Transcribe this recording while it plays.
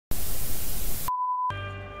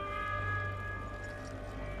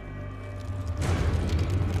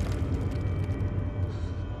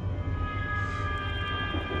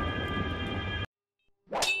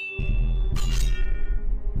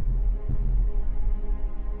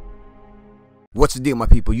What's the deal, my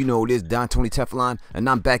people? You know it is Don Tony Teflon, and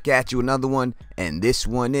I'm back at you another one, and this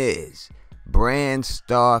one is Bran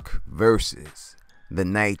Stark versus the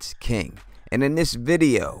Night's King. And in this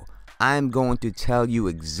video, I'm going to tell you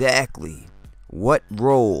exactly what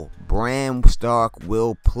role Bran Stark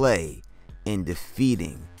will play in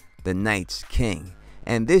defeating the Night's King.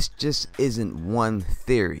 And this just isn't one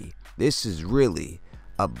theory. This is really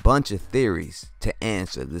a bunch of theories to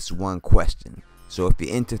answer this one question. So if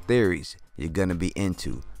you're into theories, you're gonna be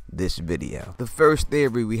into this video. The first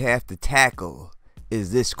theory we have to tackle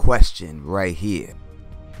is this question right here.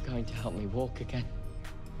 You're going to help me walk again?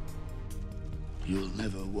 You'll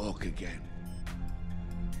never walk again.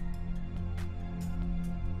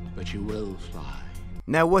 But you will fly.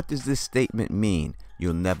 Now what does this statement mean?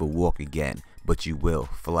 You'll never walk again, but you will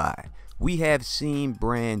fly. We have seen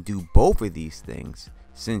Bran do both of these things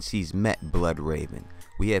since he's met Bloodraven.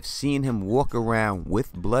 We have seen him walk around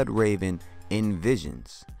with Bloodraven in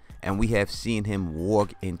visions, and we have seen him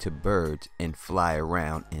walk into birds and fly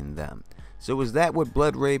around in them. So is that what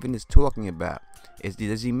Bloodraven is talking about?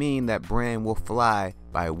 Does he mean that Bran will fly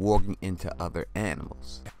by walking into other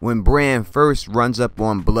animals? When Bran first runs up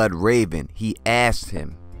on Bloodraven, he asks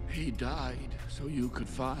him, He died so you could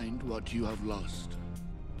find what you have lost.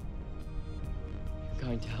 You're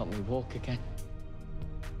going to help me walk again?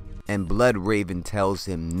 and Bloodraven tells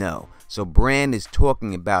him no. So Bran is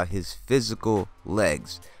talking about his physical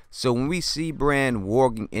legs. So when we see Bran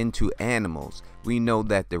walking into animals, we know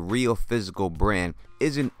that the real physical Bran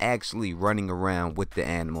isn't actually running around with the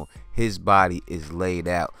animal. His body is laid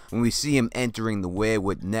out. When we see him entering the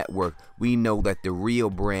Weirwood network, we know that the real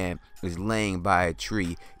Bran is laying by a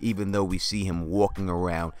tree, even though we see him walking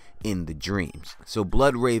around in the dreams. So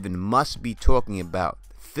Bloodraven must be talking about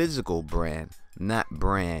physical Bran, not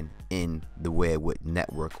Bran in the Weirwood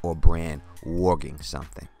network or Bran walking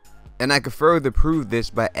something. And I can further prove this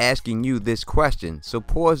by asking you this question. So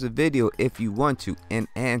pause the video if you want to and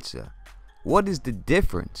answer. What is the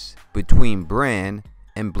difference between Bran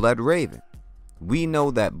and Bloodraven? We know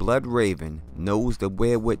that Bloodraven knows the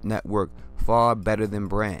Weirwood network far better than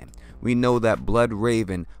Bran. We know that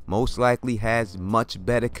Bloodraven most likely has much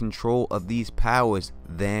better control of these powers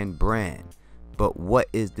than Bran. But what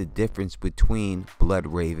is the difference between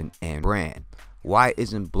Bloodraven and Bran? Why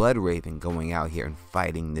isn't Bloodraven going out here and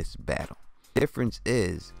fighting this battle? The difference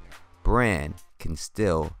is Bran can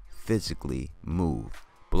still physically move.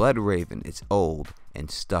 Bloodraven is old and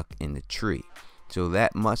stuck in the tree. So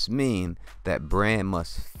that must mean that Bran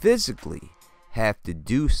must physically have to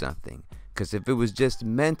do something. Because if it was just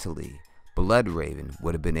mentally, Bloodraven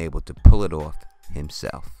would have been able to pull it off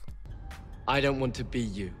himself. I don't want to be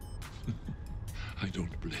you. I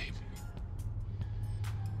don't blame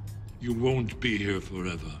you. You won't be here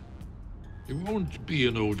forever. You won't be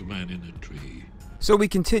an old man in a tree. So we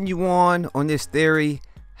continue on this theory.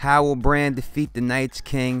 How will Bran defeat the Night's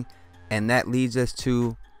King? And that leads us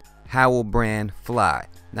to, how will Bran fly?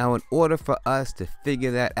 Now in order for us to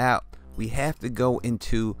figure that out, we have to go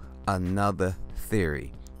into another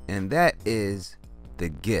theory. And that is the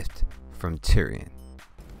gift from Tyrion.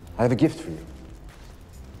 I have a gift for you.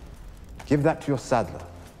 Give that to your saddler.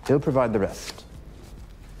 He'll provide the rest.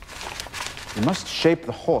 You must shape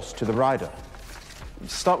the horse to the rider.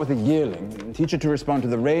 Start with a yearling and teach it to respond to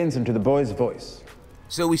the reins and to the boy's voice.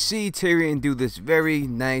 So we see Tyrion do this very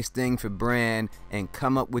nice thing for Bran and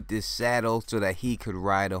come up with this saddle so that he could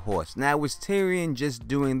ride a horse. Now was Tyrion just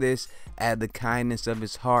doing this out of the kindness of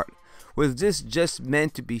his heart? Was this just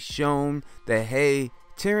meant to be shown that, hey,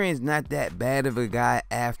 Tyrion's not that bad of a guy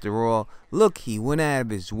after all? Look, he went out of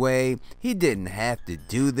his way. He didn't have to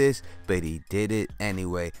do this, but he did it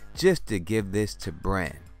anyway, just to give this to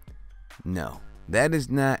Bran. No, that is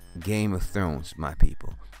not Game of Thrones, my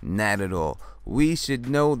people. Not at all. We should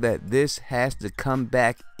know that this has to come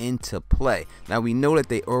back into play. Now we know that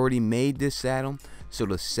they already made this saddle, so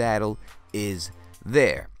the saddle is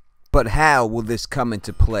there. But how will this come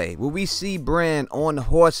into play? Will we see Bran on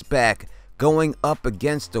horseback going up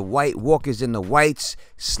against the White Walkers and the Whites,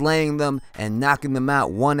 slaying them and knocking them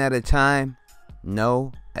out one at a time?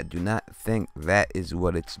 No, I do not think that is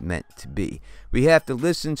what it's meant to be. We have to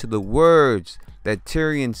listen to the words that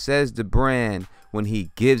Tyrion says to Bran when he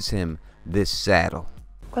gives him this saddle.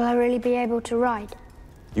 Will I really be able to ride?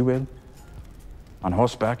 You will. On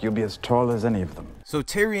horseback, you'll be as tall as any of them. So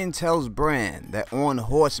Tyrion tells Bran that on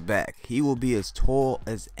horseback, he will be as tall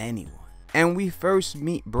as anyone. And we first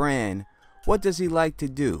meet Bran. What does he like to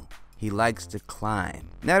do? He likes to climb.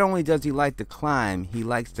 Not only does he like to climb, he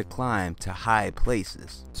likes to climb to high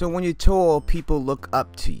places. So when you're tall, people look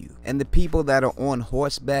up to you. And the people that are on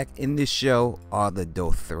horseback in this show are the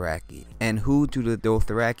Dothraki. And who do the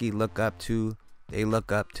Dothraki look up to? They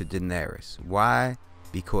look up to Daenerys. Why?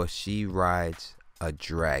 Because she rides a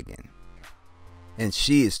dragon. And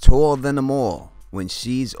she is taller than them all when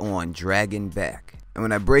she's on dragon back. And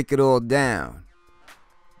when I break it all down,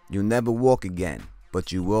 you'll never walk again,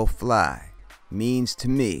 but you will fly, means to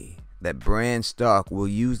me that Bran Stark will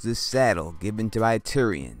use this saddle given to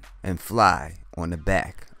Tyrion and fly on the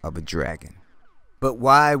back of a dragon. But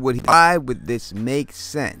why would this make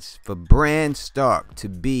sense for Bran Stark to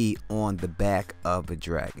be on the back of a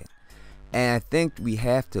dragon? And I think we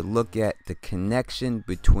have to look at the connection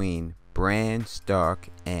between Bran Stark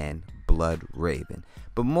and Blood Raven.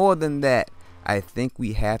 But more than that, I think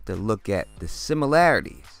we have to look at the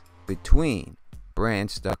similarities between Bran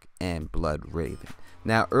Stark and Blood Raven.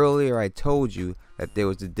 Now earlier I told you that there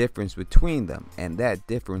was a difference between them, and that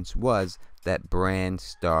difference was that Bran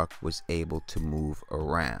Stark was able to move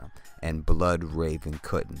around and Blood Raven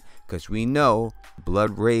couldn't, because we know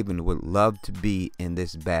Blood Raven would love to be in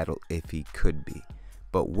this battle if he could be.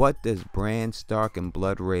 But what does Bran Stark and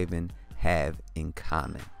Blood Raven have in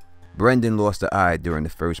common? Brendan lost an eye during the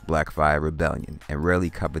first Blackfire Rebellion and rarely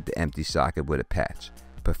covered the empty socket with a patch,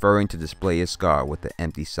 preferring to display his scar with the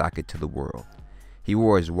empty socket to the world. He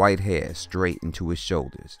wore his white hair straight into his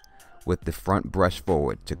shoulders, with the front brushed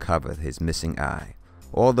forward to cover his missing eye.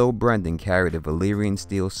 Although Brendan carried a Valyrian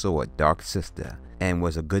steel sword, Dark Sister, and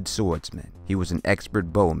was a good swordsman, he was an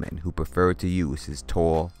expert bowman who preferred to use his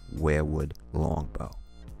tall weirwood longbow.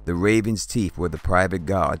 The Raven's teeth were the private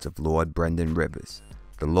guards of Lord Brendan Rivers.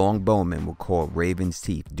 The longbowmen were called Raven's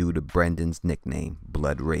Teeth due to Brendan's nickname,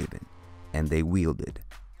 Blood Raven, and they wielded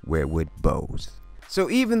weirwood bows. So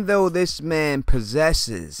even though this man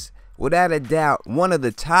possesses, without a doubt, one of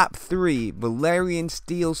the top 3 Valyrian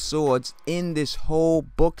steel swords in this whole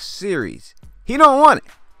book series, he don't want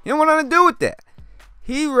it. He don't want nothing to do with that.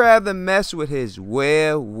 He'd rather mess with his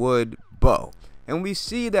weirwood bow. And we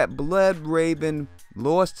see that Blood Raven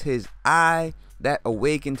lost his eye, that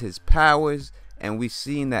awakened his powers, and we've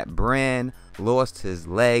seen that Bran lost his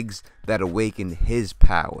legs, that awakened his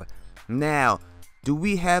power. Now, do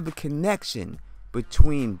we have a connection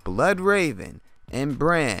between Blood Raven and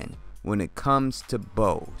Bran when it comes to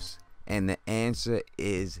bows? And the answer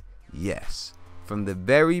is yes. From the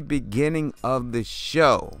very beginning of the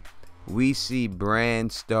show, we see Bran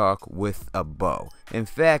Stark with a bow. In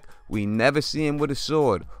fact, we never see him with a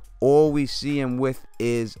sword. All we see him with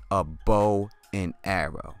is a bow and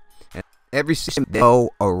arrow. And every single bow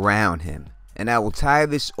around him. And I will tie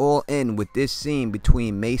this all in with this scene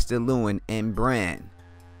between Maester Luwin and Bran,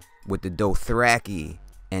 with the Dothraki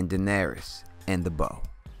and Daenerys and the bow.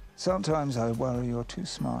 Sometimes I worry you're too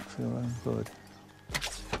smart for your own good.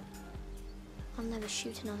 I'll never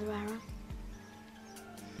shoot another arrow.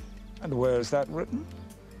 And where is that written?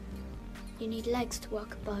 You need legs to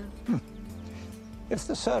work a bow. If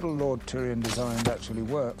the saddle Lord Tyrion designed actually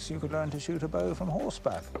works, you could learn to shoot a bow from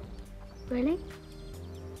horseback. Really?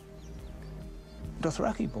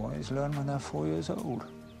 Dothraki boys learn when they're 4 years old.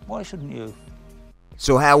 Why shouldn't you?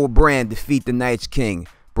 So how will Bran defeat the Night's King?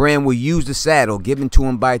 Bran will use the saddle given to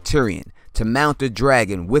him by Tyrion to mount the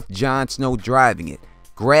dragon with Jon Snow driving it,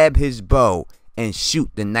 grab his bow, and shoot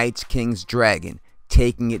the Night's King's dragon,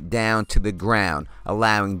 taking it down to the ground,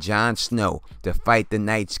 allowing Jon Snow to fight the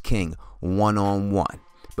Night's King one-on-one.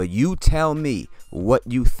 But you tell me what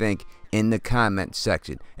you think in the comment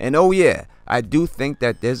section. And oh yeah, I do think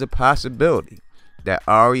that there's a possibility that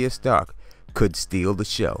Arya Stark could steal the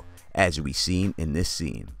show, as we seen in this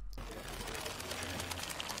scene.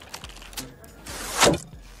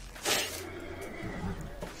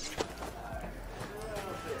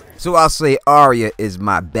 So I'll say Arya is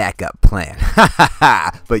my backup plan.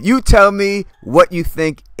 But you tell me what you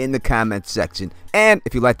think in the comment section. And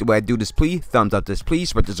if you like the way I do this, please thumbs up this, please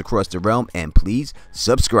spread this across the realm, and please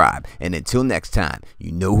subscribe. And until next time,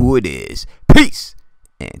 you know who it is. Peace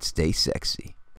and stay sexy.